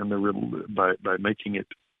ourselves by making it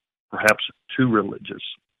perhaps too religious.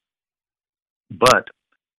 But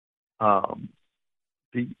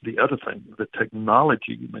the other thing, the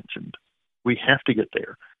technology you mentioned, we have to get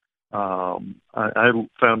there. I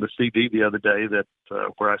found a CD the other day that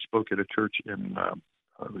where I spoke at a church in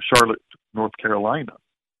Charlotte, North Carolina,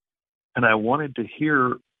 and I wanted to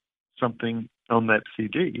hear something on that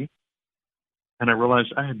CD, and I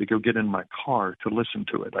realized I had to go get in my car to listen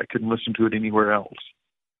to it. I couldn't listen to it anywhere else.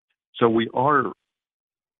 So we are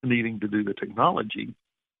needing to do the technology,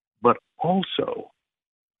 but also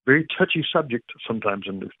very touchy subject sometimes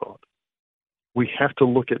in New Thought. We have to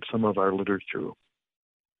look at some of our literature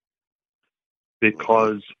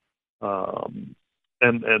because,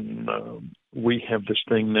 we have this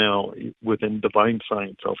thing now within Divine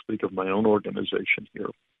Science. I'll speak of my own organization here,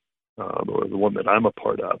 or the one that I'm a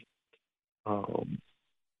part of.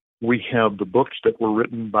 We have the books that were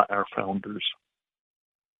written by our founders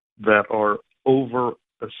that are over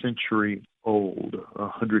a century old,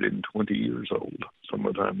 120 years old,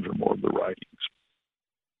 sometimes or more of the writings.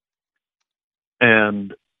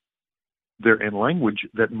 And they're in language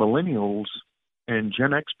that millennials and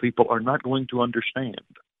Gen X people are not going to understand.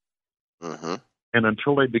 Mm-hmm. And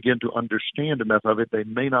until they begin to understand enough of it, they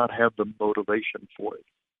may not have the motivation for it.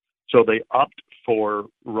 So they opt for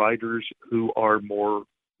writers who are more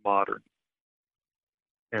modern.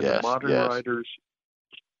 And the modern writers,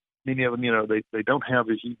 many of them, they don't have,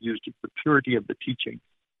 as you used it, the purity of the teaching.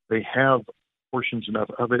 They have portions enough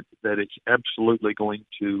of it that it's absolutely going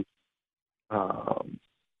to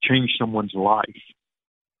change someone's life.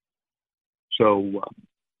 So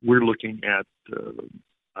we're looking at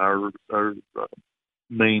our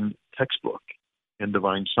main textbook in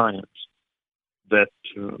Divine Science that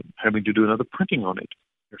having to do another printing on it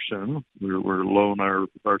here soon. We're low on our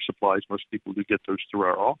supplies. Most people do get those through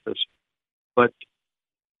our office. But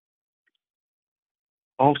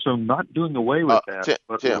also not doing away with that,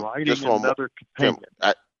 but Tim, writing just for another Tim,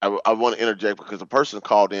 companion. I want to interject because a person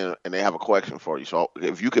called in and they have a question for you. So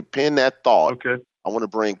if you could pin that thought, Okay. I want to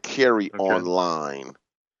bring Carrie online.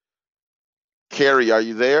 Carrie, are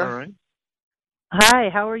you there? All right. Hi,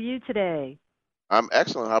 how are you today? I'm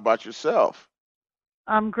excellent. How about yourself?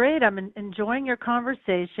 I'm great. I'm enjoying your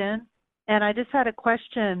conversation, and I just had a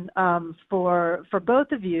question for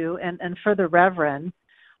both of you and for the Reverend.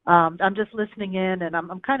 I'm just listening in, and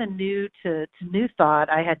I'm kind of new to New Thought.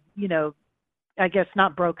 I had, I guess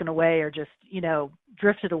not broken away or just,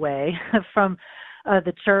 drifted away from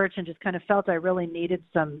the church and just kind of felt I really needed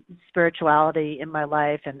some spirituality in my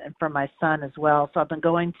life and for my son as well. So I've been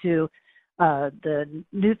going to the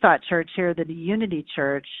New Thought Church here, the Unity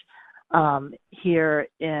Church here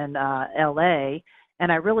in LA,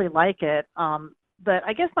 and I really like it. But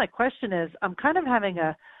I guess my question is, I'm kind of having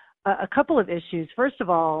a couple of issues. First of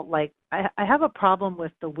all, like I have a problem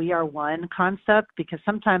with the "we are one" concept because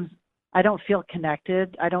sometimes I don't feel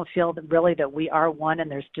connected. I don't feel really that we are one,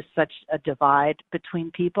 and there's just such a divide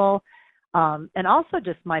between people. And also,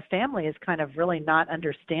 just my family is kind of really not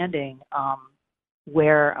understanding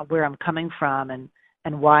where I'm coming from and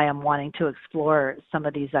why I'm wanting to explore some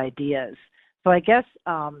of these ideas. So I guess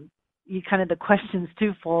the question's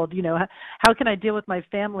twofold. How can I deal with my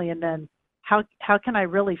family, and then how can I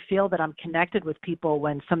really feel that I'm connected with people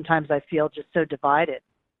when sometimes I feel just so divided?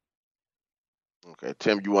 Okay,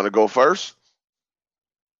 Tim, you want to go first?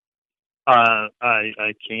 I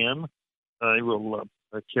can. I will.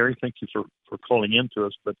 Carrie, thank you for calling in to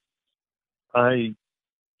us, but I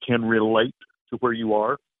can relate to where you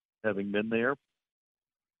are, having been there.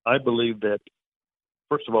 I believe that,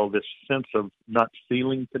 first of all, this sense of not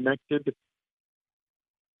feeling connected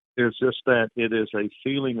is just that it is a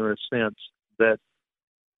feeling or a sense that,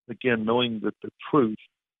 again, knowing that the truth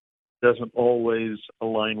doesn't always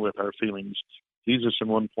align with our feelings. Jesus at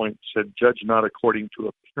one point said, "Judge not according to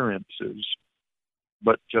appearances,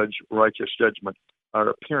 but judge righteous judgment." Our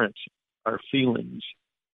appearance, our feelings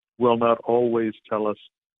will not always tell us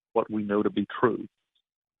what we know to be true.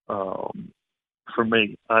 For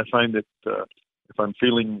me, I find that if I'm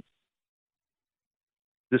feeling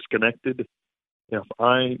disconnected, if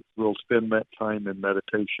I will spend that time in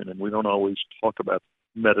meditation, and we don't always talk about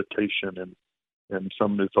meditation and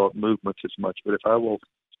some New Thought movements as much, but if I will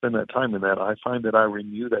spend that time in that, I find that I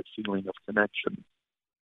renew that feeling of connection.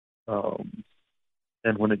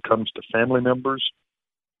 And when it comes to family members,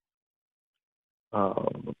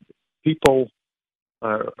 people,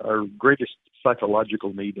 our greatest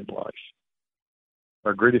psychological need in life,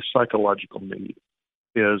 our greatest psychological need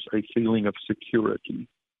is a feeling of security.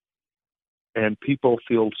 And people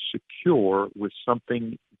feel secure with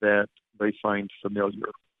something that they find familiar.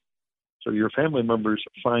 So your family members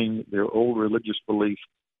find their old religious belief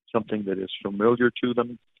something that is familiar to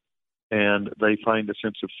them, and they find a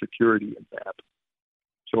sense of security in that.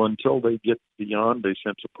 So until they get beyond a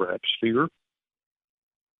sense of perhaps fear,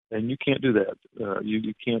 and you can't do that.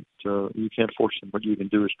 You can't force them. What you can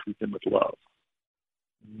do is treat them with love.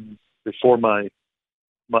 Before my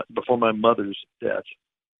mother's death,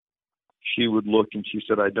 she would look and she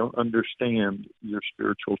said, "I don't understand your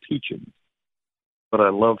spiritual teaching, but I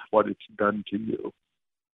love what it's done to you,"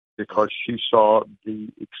 because she saw the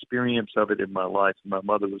experience of it in my life. My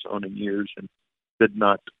mother was on in years and did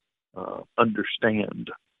not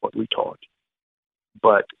understand what we taught,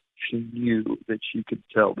 but she knew that she could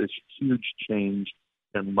tell this huge change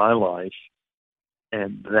in my life,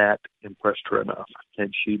 and that impressed her enough.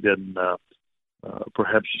 Had she been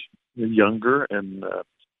perhaps younger and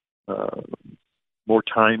more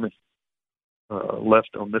time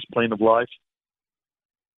left on this plane of life,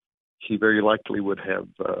 she very likely would have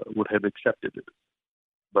accepted it.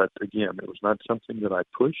 But again, it was not something that I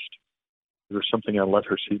pushed. It was something I let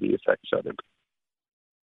her see the effects of it.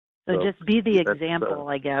 So just be the example,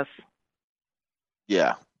 I guess.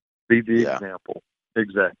 Yeah. Be the example.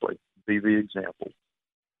 Exactly. Be the example.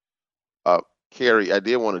 Carrie, I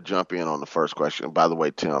did want to jump in on the first question. By the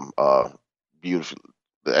way, Tim, beautiful.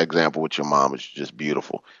 The example with your mom is just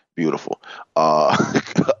beautiful. Beautiful.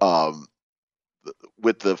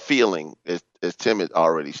 With the feeling, as Tim had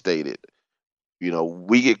already stated,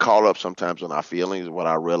 we get caught up sometimes in our feelings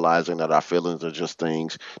without realizing that our feelings are just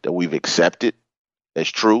things that we've accepted as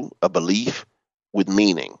true, a belief with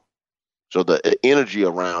meaning. So the energy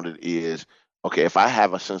around it is, okay, if I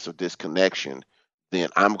have a sense of disconnection, then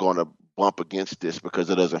I'm going to bump against this because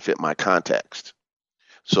it doesn't fit my context.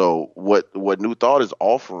 So what New Thought is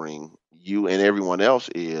offering you and everyone else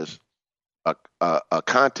is a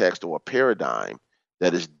context or a paradigm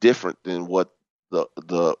that is different than what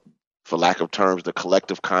the for lack of terms, the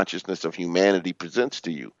collective consciousness of humanity presents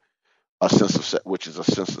to you. A sense of which is a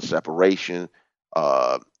sense of separation,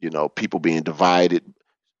 people being divided,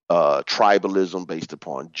 tribalism based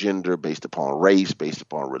upon gender, based upon race, based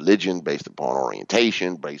upon religion, based upon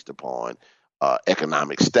orientation, based upon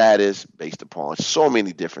economic status, based upon so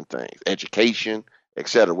many different things, education,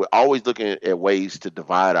 etc. We're always looking at ways to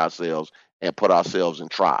divide ourselves and put ourselves in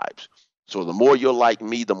tribes. So the more you're like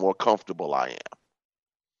me, the more comfortable I am.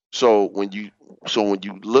 So when you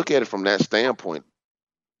look at it from that standpoint,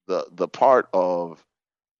 the part of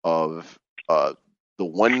the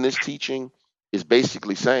oneness teaching is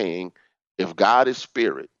basically saying, if God is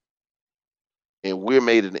spirit and we're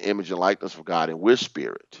made in the image and likeness of God and we're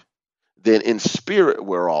spirit, then in spirit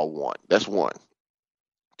we're all one. That's one.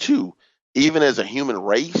 Two, even as a human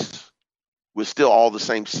race, we're still all the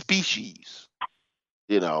same species.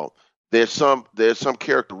 There's some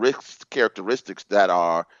characteristics that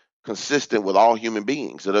are consistent with all human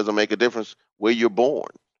beings. It doesn't make a difference where you're born,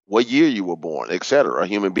 what year you were born, etc. A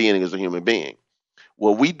human being is a human being.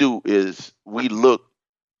 What we do is we look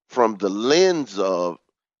from the lens of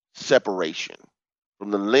separation,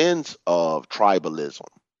 from the lens of tribalism,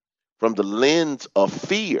 from the lens of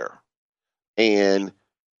fear. And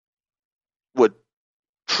what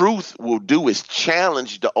truth will do is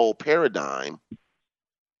challenge the old paradigm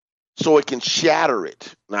so it can shatter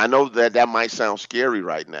it. Now, I know that might sound scary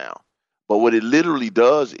right now, but what it literally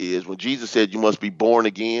does is when Jesus said you must be born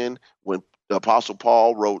again, when the Apostle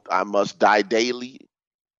Paul wrote, I must die daily,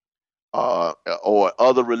 or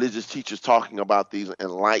other religious teachers talking about these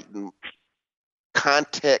enlightened,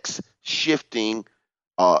 context-shifting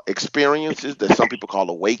experiences that some people call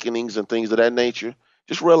awakenings and things of that nature,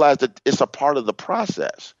 just realize that it's a part of the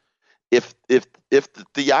process. If the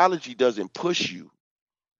theology doesn't push you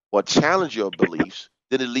or challenge your beliefs,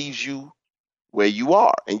 then it leaves you where you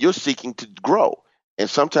are, and you're seeking to grow. And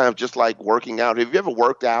sometimes, just like working out, have you ever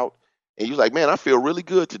worked out and you're like, man, I feel really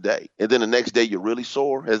good today, and then the next day you're really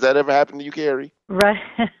sore? Has that ever happened to you, Carrie? Right.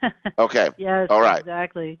 Okay. Yes. All right.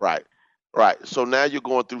 Exactly. Right. So now you're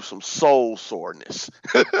going through some soul soreness.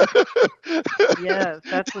 Yes,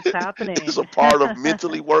 that's what's happening. It's a part of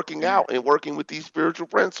mentally working out and working with these spiritual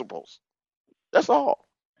principles. That's all.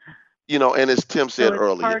 And as Tim said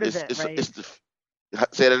earlier, part of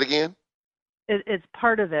say that again. It's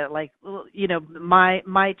part of it, like,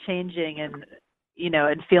 my changing and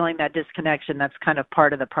feeling that disconnection. That's kind of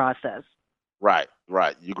part of the process. Right.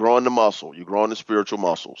 You're growing the muscle. You're growing the spiritual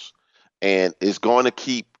muscles, and it's going to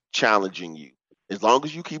keep challenging you. As long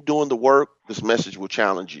as you keep doing the work, this message will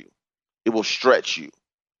challenge you. It will stretch you.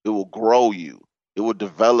 It will grow you. It will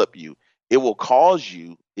develop you. It will cause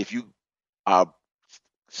you, if you are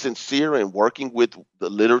sincere in working with the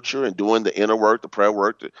literature and doing the inner work, the prayer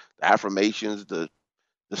work, the affirmations, the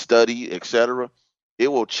study, etc., it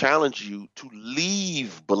will challenge you to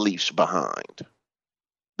leave beliefs behind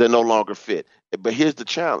that no longer fit. But here's the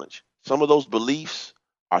challenge. Some of those beliefs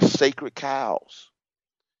are sacred cows.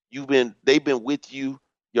 They've been with you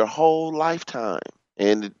your whole lifetime,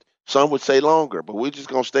 and some would say longer, but we're just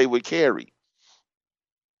going to stay with Carrie.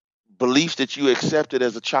 Beliefs that you accepted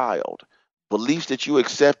as a child, beliefs that you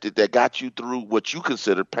accepted that got you through what you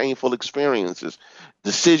consider painful experiences,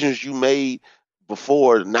 decisions you made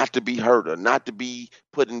before not to be hurt or not to be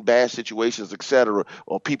put in bad situations, etc.,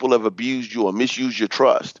 or people have abused you or misused your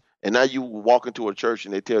trust. And now you walk into a church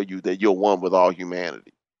and they tell you that you're one with all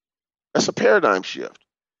humanity. That's a paradigm shift.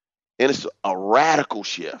 And it's a radical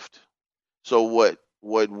shift. So what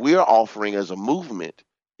we're offering as a movement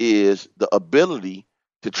is the ability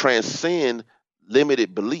to transcend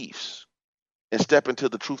limited beliefs and step into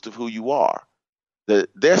the truth of who you are. That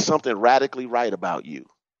there's something radically right about you.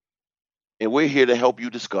 And we're here to help you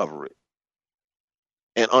discover it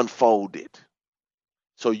and unfold it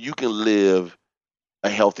so you can live a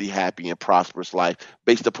healthy, happy, and prosperous life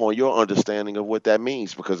based upon your understanding of what that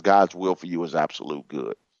means, because God's will for you is absolute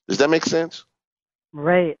good. Does that make sense?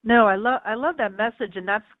 Right. No, I love that message, and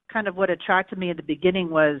that's kind of what attracted me at the beginning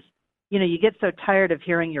was, you get so tired of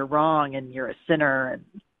hearing you're wrong and you're a sinner and,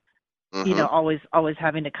 always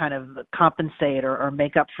having to kind of compensate or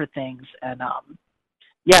make up for things. And,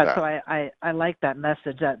 so I like that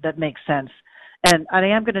message. That makes sense. And I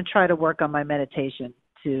am going to try to work on my meditation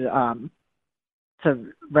to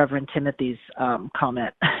Reverend Timothy's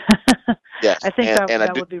comment. Yes. I think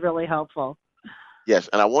that would be really helpful. Yes,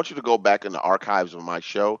 and I want you to go back in the archives of my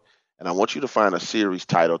show, and I want you to find a series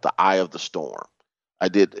titled The Eye of the Storm.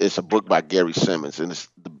 It's a book by Gary Simmons, and it's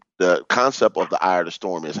the concept of the eye of the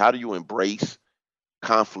storm is, how do you embrace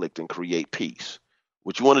conflict and create peace?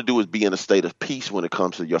 What you want to do is be in a state of peace when it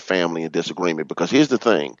comes to your family and disagreement. Because here's the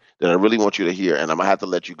thing that I really want you to hear, and I'm going to have to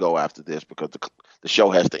let you go after this because the show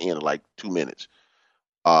has to end in like 2 minutes.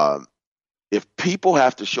 If people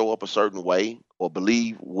have to show up a certain way or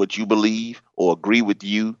believe what you believe or agree with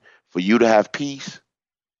you for you to have peace,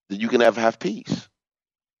 then you can never have peace.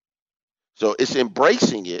 So it's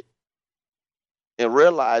embracing it and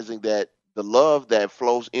realizing that the love that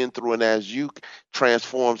flows in through and as you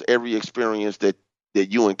transforms every experience that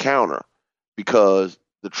you encounter, because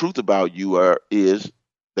the truth about you is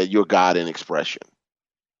that you're God in expression.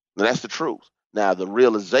 And that's the truth. Now, the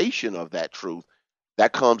realization of that truth,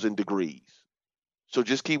 that comes in degrees. So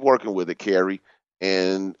just keep working with it, Carrie,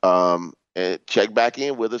 and check back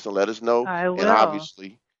in with us and let us know. I will. And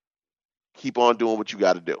obviously, keep on doing what you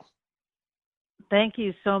got to do. Thank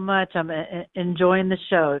you so much. I'm enjoying the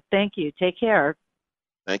show. Thank you. Take care.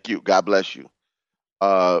 Thank you. God bless you.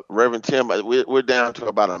 Reverend Tim, we're down to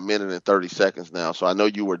about 1 minute and 30 seconds now. So I know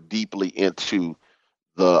you were deeply into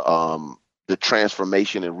the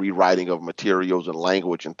transformation and rewriting of materials and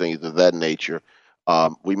language and things of that nature.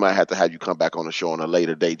 We might have to have you come back on the show on a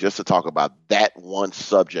later date just to talk about that one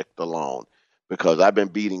subject alone, because I've been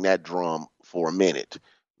beating that drum for a minute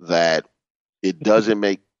that it doesn't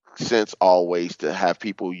make sense always to have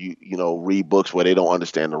people read books where they don't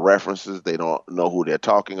understand the references, they don't know who they're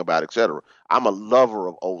talking about, etc. I'm a lover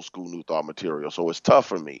of old school New Thought material, so it's tough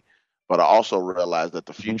for me. But I also realize that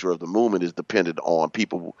the future of the movement is dependent on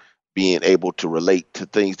people being able to relate to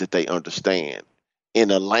things that they understand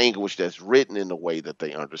in a language that's written in a way that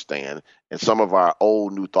they understand. And some of our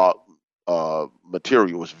old New Thought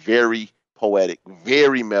material was very poetic,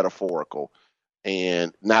 very metaphorical,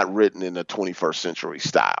 and not written in the 21st century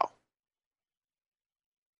style.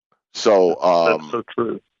 So that's so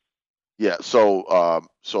true. Yeah. So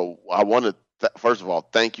I want to first of all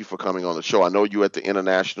thank you for coming on the show. I know you at the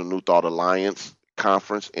International New Thought Alliance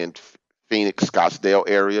conference in Phoenix, Scottsdale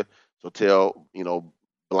area. So tell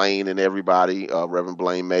Blaine and everybody, Reverend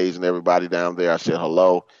Blaine Mays and everybody down there, I said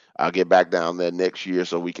hello. I'll get back down there next year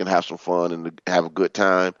so we can have some fun and have a good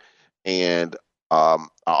time. And I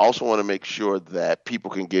also want to make sure that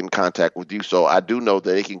people can get in contact with you. So I do know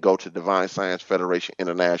that they can go to Divine Science Federation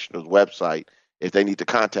International's website if they need to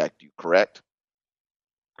contact you, correct?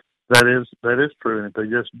 That is true. And if they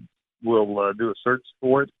just will do a search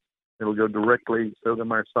for it, it'll go directly to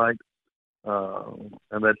them our site.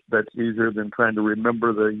 And that's easier than trying to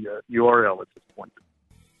remember the URL at this point.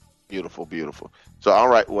 Beautiful, beautiful. So, all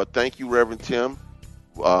right. Well, thank you, Reverend Tim.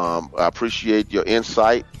 I appreciate your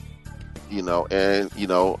insight.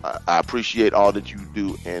 I appreciate all that you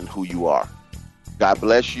do and who you are. God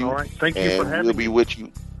bless you. All right. Thank you for having me. We'll be with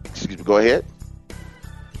you. Excuse me. Go ahead.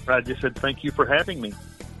 I just said thank you for having me.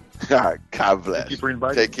 All right. God bless. Thank you for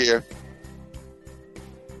inviting me. Take care.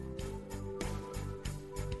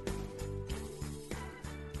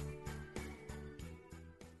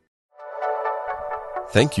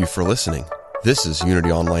 Thank you for listening. This is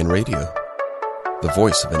Unity Online Radio, the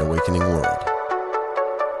voice of an awakening world.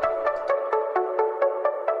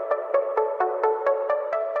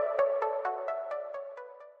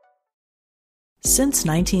 Since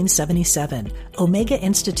 1977, Omega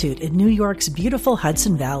Institute in New York's beautiful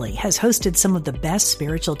Hudson Valley has hosted some of the best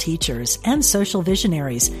spiritual teachers and social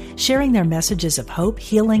visionaries sharing their messages of hope,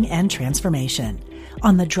 healing, and transformation.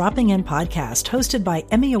 On the Dropping In podcast, hosted by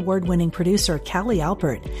Emmy Award-winning producer Callie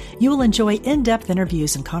Alpert, you will enjoy in-depth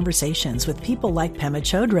interviews and conversations with people like Pema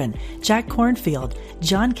Chodron, Jack Kornfield,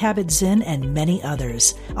 John Kabat-Zinn, and many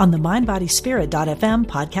others on the MindBodySpirit.fm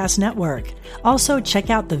podcast network. Also, check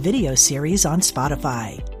out the video series on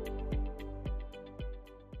Spotify.